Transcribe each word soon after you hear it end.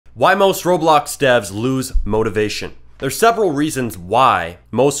Why most Roblox devs lose motivation. There's several reasons why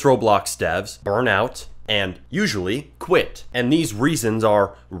most Roblox devs burn out and usually quit. And these reasons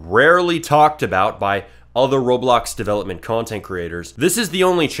are rarely talked about by other Roblox development content creators. This is the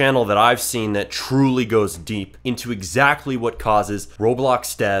only channel that I've seen that truly goes deep into exactly what causes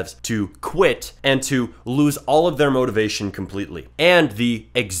Roblox devs to quit and to lose all of their motivation completely. And the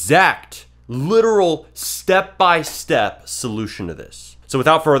exact, literal, step-by-step solution to this. So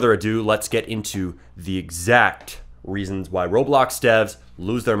without further ado, let's get into the exact reasons why Roblox devs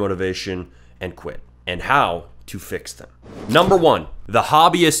lose their motivation and quit, and how to fix them. Number one, the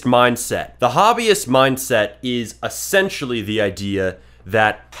hobbyist mindset. The hobbyist mindset is essentially the idea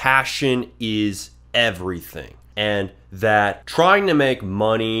that passion is everything, and that trying to make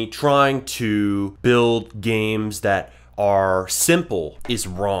money, trying to build games that are simple is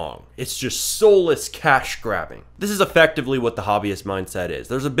wrong. It's just soulless cash grabbing. This is effectively what the hobbyist mindset is.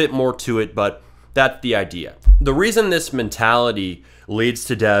 There's a bit more to it, but that's the idea. The reason this mentality leads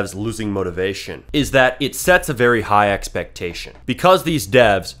to devs losing motivation is that it sets a very high expectation. Because these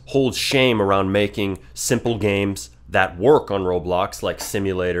devs hold shame around making simple games that work on Roblox, like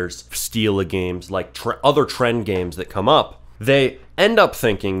simulators, Steala games, like other trend games that come up, they end up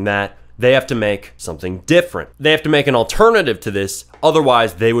thinking that they have to make something different. They have to make an alternative to this,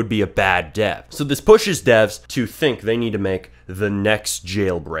 otherwise they would be a bad dev. So this pushes devs to think they need to make the next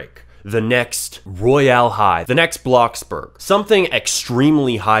Jailbreak, the next Royale High, the next Bloxburg, something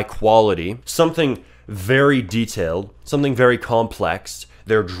extremely high quality, something very detailed, something very complex,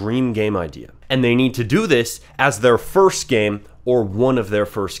 their dream game idea. And they need to do this as their first game or one of their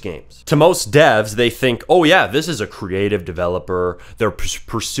first games. To most devs, they think, oh yeah, this is a creative developer. They're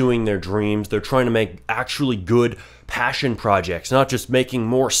pursuing their dreams. They're trying to make actually good passion projects, not just making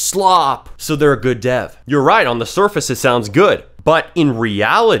more slop. So they're a good dev. You're right, on the surface it sounds good. But in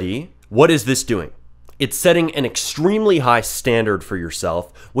reality, what is this doing? It's setting an extremely high standard for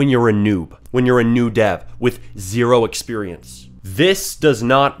yourself when you're a noob, when you're a new dev with zero experience. This does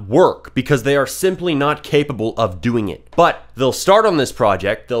not work because they are simply not capable of doing it. But they'll start on this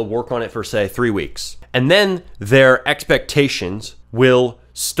project, they'll work on it for say 3 weeks, and then their expectations will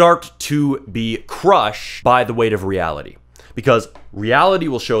start to be crushed by the weight of reality. Because reality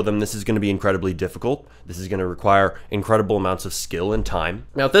will show them this is going to be incredibly difficult. This is going to require incredible amounts of skill and time.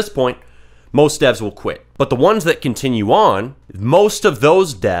 Now at this point, most devs will quit. But the ones that continue on, most of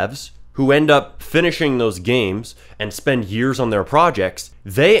those devs who end up finishing those games and spend years on their projects,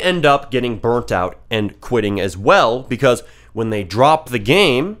 they end up getting burnt out and quitting as well, because when they drop the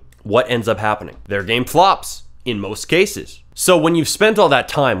game, what ends up happening? Their game flops in most cases. So when you've spent all that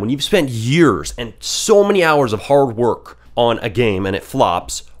time, when you've spent years and so many hours of hard work on a game and it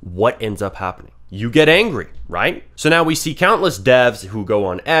flops, what ends up happening? You get angry, right? So now we see countless devs who go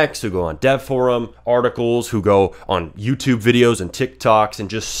on X, who go on dev forum articles, who go on YouTube videos and TikToks and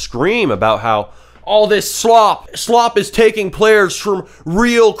just scream about how all this slop is taking players from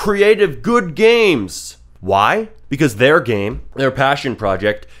real creative good games. Why? Because their game, their passion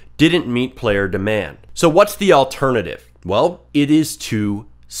project, didn't meet player demand. So what's the alternative? Well, it is to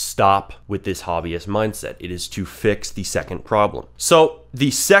stop with this hobbyist mindset. It is to fix the second problem. So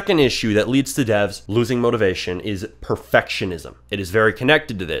the second issue that leads to devs losing motivation is perfectionism. It is very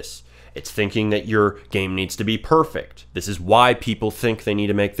connected to this. It's thinking that your game needs to be perfect. This is why people think they need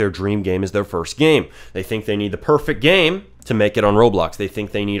to make their dream game as their first game. They think they need the perfect game to make it on Roblox. They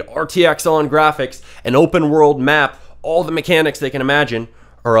think they need RTX on graphics, an open world map, all the mechanics they can imagine,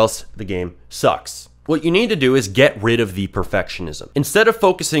 or else the game sucks. What you need to do is get rid of the perfectionism. Instead of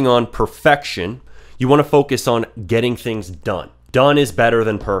focusing on perfection, you want to focus on getting things done. Done is better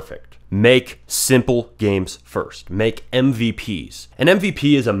than perfect. Make simple games first. Make MVPs. An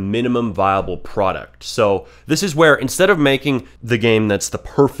MVP is a minimum viable product. So this is where instead of making the game that's the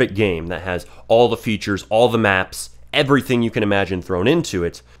perfect game, that has all the features, all the maps, everything you can imagine thrown into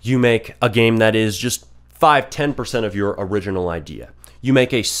it, you make a game that is just 5–10% of your original idea. You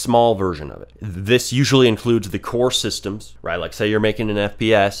make a small version of it. This usually includes the core systems, right? Like say you're making an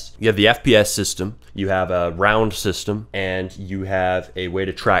FPS, you have the FPS system, you have a round system, and you have a way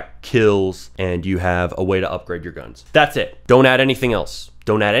to track kills, and you have a way to upgrade your guns. That's it. Don't add anything else.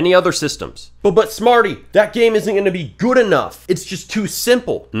 Don't add any other systems. But Smarty, that game isn't gonna be good enough. It's just too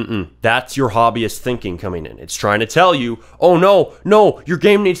simple. That's your hobbyist thinking coming in. It's trying to tell you, oh no, your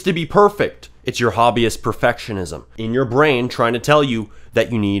game needs to be perfect. It's your hobbyist perfectionism in your brain trying to tell you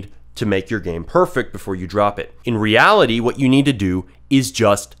that you need to make your game perfect before you drop it. In reality, what you need to do is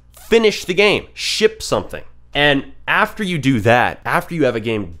just finish the game, ship something. And after you do that, after you have a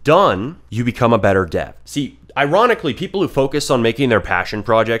game done, you become a better dev. See, Ironically, people who focus on making their passion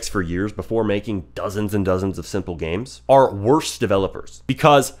projects for years before making dozens and dozens of simple games are worse developers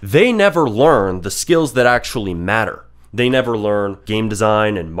because they never learn the skills that actually matter. They never learn game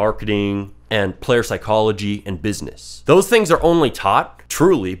design and marketing and player psychology and business. Those things are only taught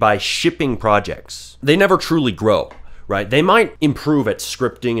truly by shipping projects. They never truly grow, right? They might improve at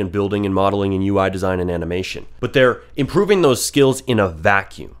scripting and building and modeling and UI design and animation, but they're improving those skills in a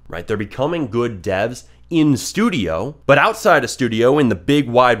vacuum, right? They're becoming good devs in studio, but outside of studio, in the big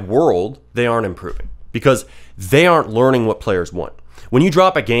wide world, they aren't improving because they aren't learning what players want. When you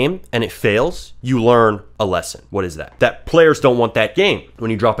drop a game and it fails, you learn a lesson. What is that? That players don't want that game.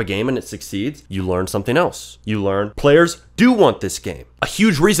 When you drop a game and it succeeds, you learn something else. You learn players do want this game. A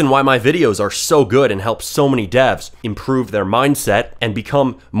huge reason why my videos are so good and help so many devs improve their mindset and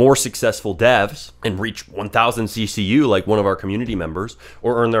become more successful devs and reach 1,000 CCU like one of our community members,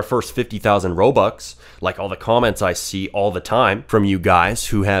 or earn their first 50,000 Robux, like all the comments I see all the time from you guys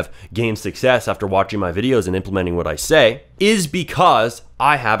who have gained success after watching my videos and implementing what I say, is because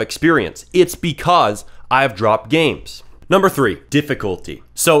I have experience. It's because I've dropped games. Number 3, difficulty.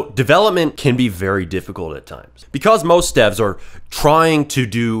 So development can be very difficult at times. Because most devs are trying to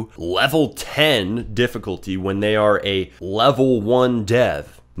do level 10 difficulty when they are a level 1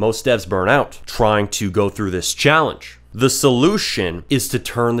 dev, most devs burn out trying to go through this challenge. The solution is to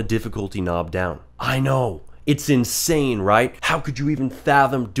turn the difficulty knob down. I know, it's insane, right? How could you even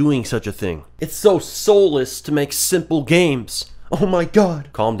fathom doing such a thing? It's so soulless to make simple games. Oh my God.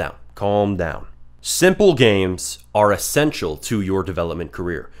 Calm down, calm down. Simple games are essential to your development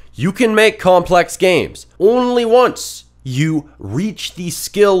career. You can make complex games only once you reach the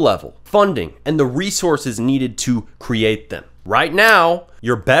skill level, funding, and the resources needed to create them. Right now,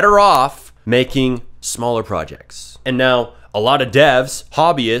 you're better off making smaller projects. And now, a lot of devs,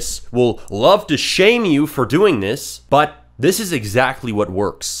 hobbyists, will love to shame you for doing this, but this is exactly what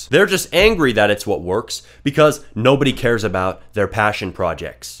works. They're just angry that it's what works because nobody cares about their passion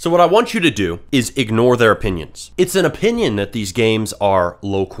projects. So what I want you to do is ignore their opinions. It's an opinion that these games are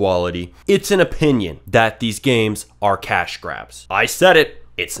low quality. It's an opinion that these games are cash grabs. I said it.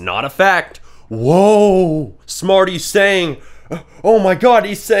 It's not a fact. Whoa, Smarty's saying, oh my God,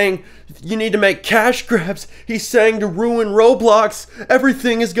 he's saying you need to make cash grabs. He's saying to ruin Roblox.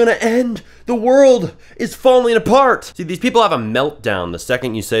 Everything is gonna end. The world is falling apart. See, these people have a meltdown the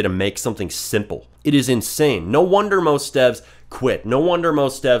second you say to make something simple. It is insane. No wonder most devs quit. No wonder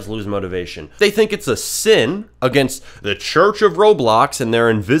most devs lose motivation. They think it's a sin against the Church of Roblox and their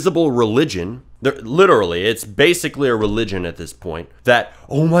invisible religion. Literally, it's basically a religion at this point. That,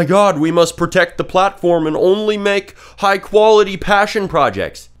 oh my God, we must protect the platform and only make high quality passion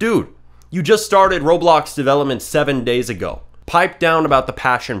projects. Dude, you just started Roblox development 7 days ago. Pipe down about the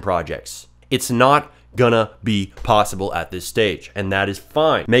passion projects. It's not gonna be possible at this stage, and that is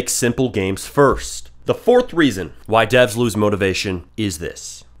fine. Make simple games first. The 4th reason why devs lose motivation is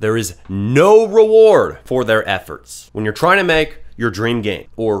this. There is no reward for their efforts. When you're trying to make your dream game,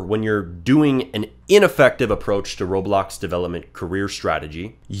 or when you're doing an ineffective approach to Roblox development career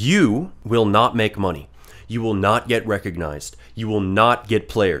strategy, you will not make money. You will not get recognized. You will not get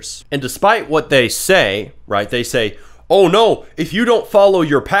players. And despite what they say, right, they say, oh no, if you don't follow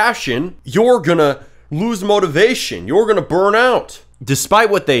your passion, you're gonna lose motivation. You're gonna burn out. Despite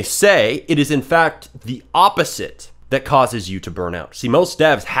what they say, it is in fact the opposite that causes you to burn out. See, most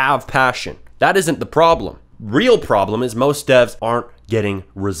devs have passion. That isn't the problem. Real problem is most devs aren't getting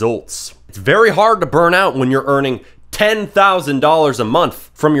results. It's very hard to burn out when you're earning $10,000 a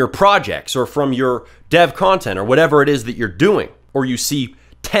month from your projects or from your dev content or whatever it is that you're doing, or you see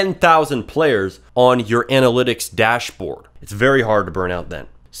 10,000 players on your analytics dashboard. It's very hard to burn out then.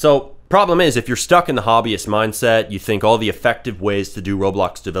 So problem is, if you're stuck in the hobbyist mindset, you think all the effective ways to do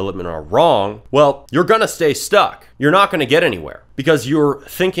Roblox development are wrong, well, you're gonna stay stuck. You're not gonna get anywhere because you're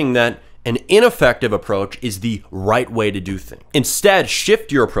thinking that an ineffective approach is the right way to do things. Instead,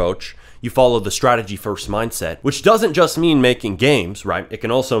 shift your approach. You follow the strategy first mindset, which doesn't just mean making games, right? It can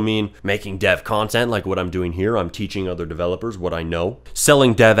also mean making dev content like what I'm doing here. I'm teaching other developers what I know.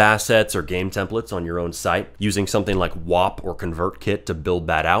 Selling dev assets or game templates on your own site, using something like WAP or ConvertKit to build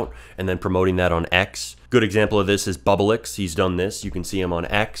that out, and then promoting that on X. Good example of this is ROBUX. He's done this. You can see him on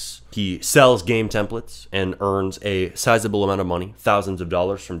X. He sells game templates and earns a sizable amount of money, thousands of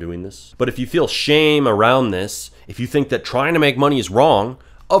dollars from doing this. But if you feel shame around this, if you think that trying to make money is wrong,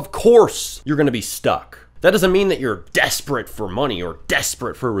 of course you're gonna be stuck. That doesn't mean that you're desperate for money or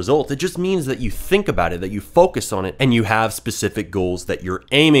desperate for results. It just means that you think about it, that you focus on it, and you have specific goals that you're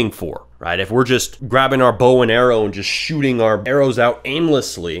aiming for. right? If we're just grabbing our bow and arrow and just shooting our arrows out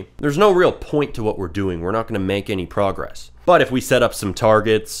aimlessly, there's no real point to what we're doing. We're not going to make any progress. But if we set up some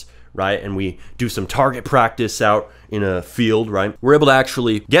targets, right, and we do some target practice out in a field, right, we're able to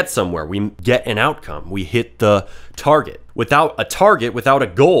actually get somewhere. We get an outcome. We hit the target. Without a target, without a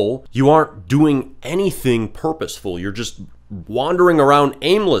goal, you aren't doing anything purposeful. You're just wandering around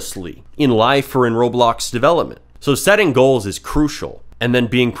aimlessly in life or in Roblox development. So setting goals is crucial. And then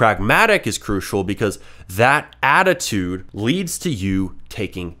being pragmatic is crucial because that attitude leads to you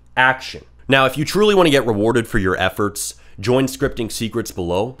taking action. Now, if you truly want to get rewarded for your efforts, join Scripting Secrets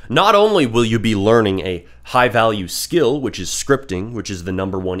below. Not only will you be learning a high-value skill, which is scripting, which is the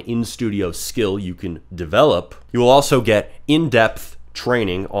 #1 in-studio skill you can develop, you will also get in-depth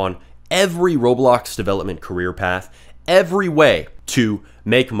training on every Roblox development career path, every way to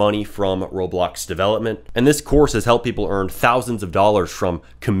make money from Roblox development. And this course has helped people earn thousands of dollars from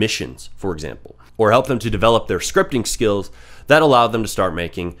commissions, for example, or help them to develop their scripting skills that allow them to start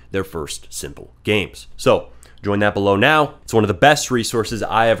making their first simple games. So join that below now. It's one of the best resources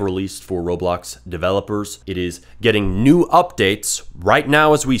I have released for Roblox developers. It is getting new updates right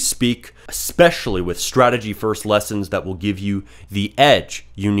now as we speak, especially with strategy first lessons that will give you the edge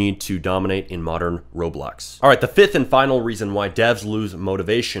you need to dominate in modern Roblox. All right, the fifth and final reason why devs lose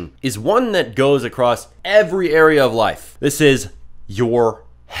motivation is one that goes across every area of life. This is your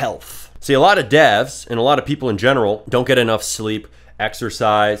health. See, a lot of devs and a lot of people in general don't get enough sleep,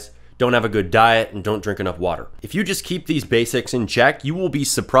 exercise, don't have a good diet, and don't drink enough water. If you just keep these basics in check, you will be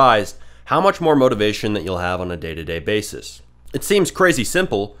surprised how much more motivation that you'll have on a day-to-day basis. It seems crazy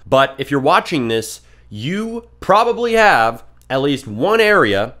simple, but if you're watching this, you probably have at least one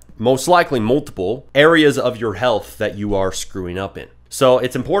area, most likely multiple areas of your health that you are screwing up in. So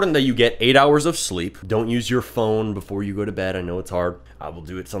it's important that you get 8 hours of sleep. Don't use your phone before you go to bed. I know it's hard. I will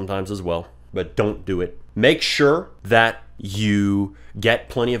do it sometimes as well, but don't do it. Make sure that you get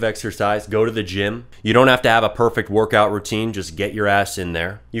plenty of exercise, go to the gym. You don't have to have a perfect workout routine, just get your ass in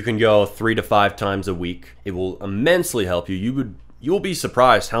there. You can go 3 to 5 times a week. It will immensely help you. You'll be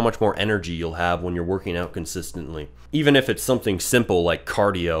surprised how much more energy you'll have when you're working out consistently. Even if it's something simple like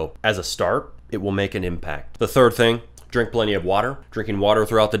cardio as a start, it will make an impact. The third thing, drink plenty of water. Drinking water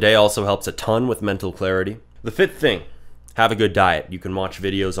throughout the day also helps a ton with mental clarity. The fifth thing, have a good diet. You can watch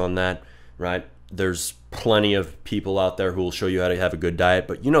videos on that, right? There's plenty of people out there who will show you how to have a good diet,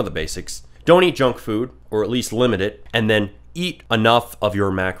 but you know the basics. Don't eat junk food, or at least limit it, and then eat enough of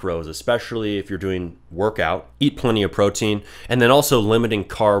your macros, especially if you're doing workout. Eat plenty of protein, and then also limiting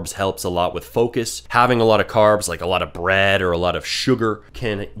carbs helps a lot with focus. Having a lot of carbs, like a lot of bread or a lot of sugar,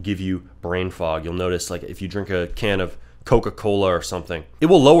 can give you brain fog. You'll notice, like if you drink a can of Coca-Cola or something, it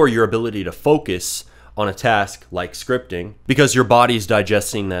will lower your ability to focus on a task like scripting because your body's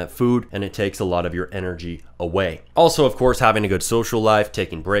digesting that food and it takes a lot of your energy away. Also, of course, having a good social life,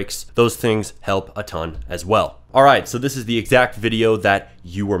 taking breaks, those things help a ton as well. All right, so this is the exact video that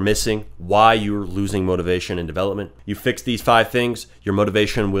you were missing, why you're losing motivation and development. You fix these 5 things, your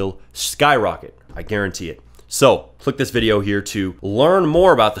motivation will skyrocket. I guarantee it. So click this video here to learn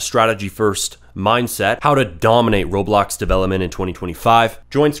more about the strategy first mindset, how to dominate Roblox development in 2025.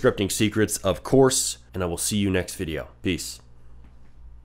 Join Scripting Secrets, of course, and I will see you next video. Peace.